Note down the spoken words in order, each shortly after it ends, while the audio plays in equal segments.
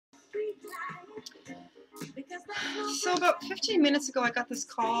So about 15 minutes ago, I got this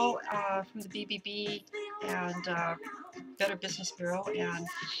call from the BBB and Better Business Bureau, and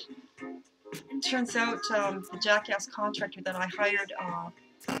it turns out the jackass contractor that I hired,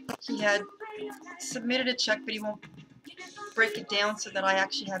 he had submitted a check, but he won't break it down so that I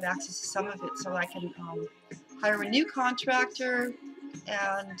actually have access to some of it, so I can hire a new contractor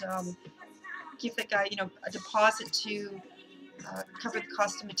and give the guy, a deposit to cover the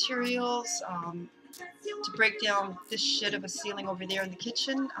cost of materials, to break down this shit of a ceiling over there in the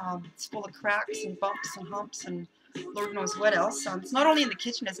kitchen. It's full of cracks and bumps and humps and Lord knows what else. It's not only in the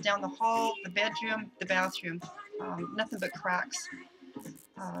kitchen, it's down the hall, the bedroom, the bathroom. Nothing but cracks.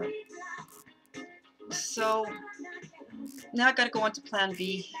 So now I got to go on to Plan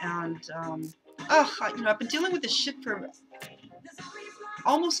B, and I've been dealing with this shit for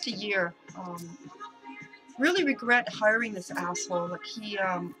almost a year. Really regret hiring this asshole. Like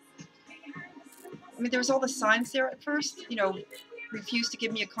there was all the signs there at first. Refused to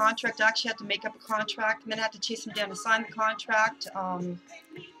give me a contract. I actually had to make up a contract, and then I had to chase him down to sign the contract.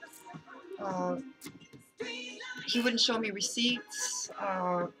 He wouldn't show me receipts.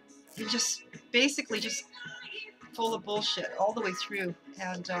 He just basically just full of bullshit all the way through.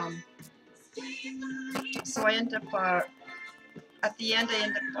 And so I end up at the end I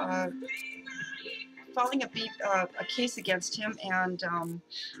end up filing a case against him, and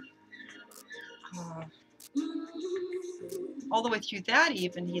all the way through that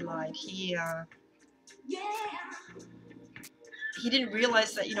even he lied. He didn't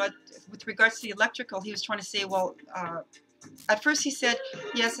realize that, with regards to the electrical, he was trying to say, well, at first he said,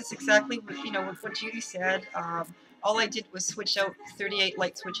 yes, it's exactly what Judy said. All I did was switch out 38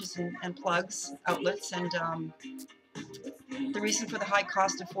 light switches and plugs, outlets, and the reason for the high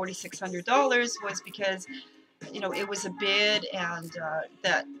cost of $4,600 was because, it was a bid, and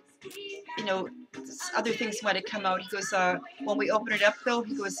that, other things might have come out. He goes, when we opened it up, though,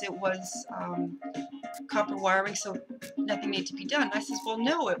 he goes, it was copper wiring, so nothing needed to be done. I says, well,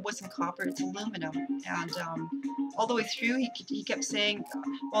 no, it wasn't copper, it's aluminum. And all the way through, he kept saying,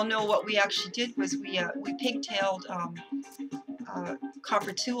 well, no, what we actually did was we pigtailed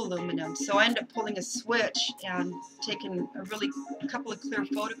copper to aluminum. So I ended up pulling a switch and taking a couple of clear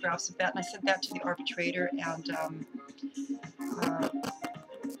photographs of that, and I sent that to the arbitrator, and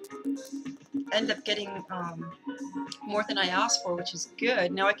ended up getting more than I asked for, which is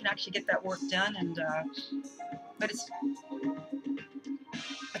good. Now I can actually get that work done, and but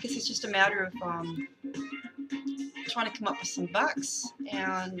I guess it's just a matter of trying to come up with some bucks,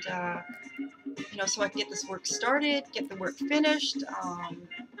 and so I can get this work started, get the work finished,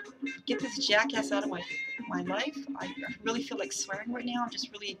 get this jackass out of my life. I really feel like swearing right now. I'm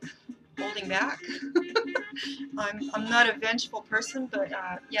just really holding back. I'm not a vengeful person, but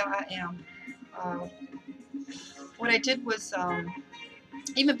yeah, I am. What I did was,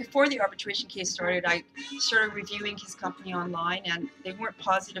 even before the arbitration case started, I started reviewing his company online, and they weren't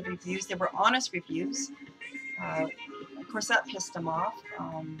positive reviews. They were honest reviews. Of course, that pissed him off.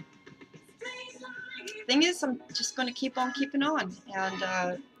 Thing is, I'm just going to keep on keeping on,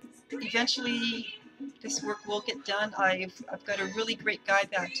 and eventually this work will get done. I've got a really great guy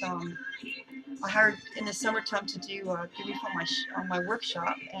that I hired in the summertime to do grief on my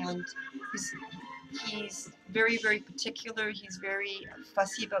workshop, and he's very, very particular. He's very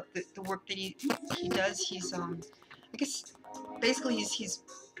fussy about the work that he does. He's I guess basically he's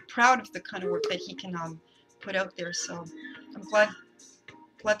proud of the kind of work that he can put out there. So I'm glad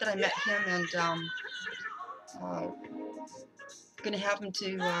that I met him, and gonna have him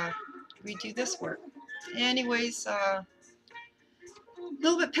to redo this work. Anyways, a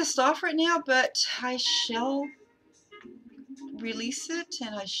little bit pissed off right now, but I shall release it,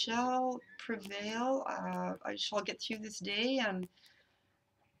 and I shall prevail. I shall get through this day, and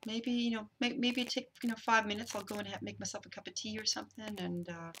maybe maybe take 5 minutes. I'll go and make myself a cup of tea or something, and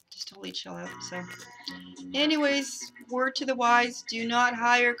just totally chill out. So anyways, word to the wise, do not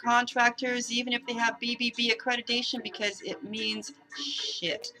hire contractors even if they have BBB accreditation, because it means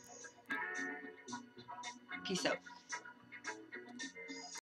shit. Peace out.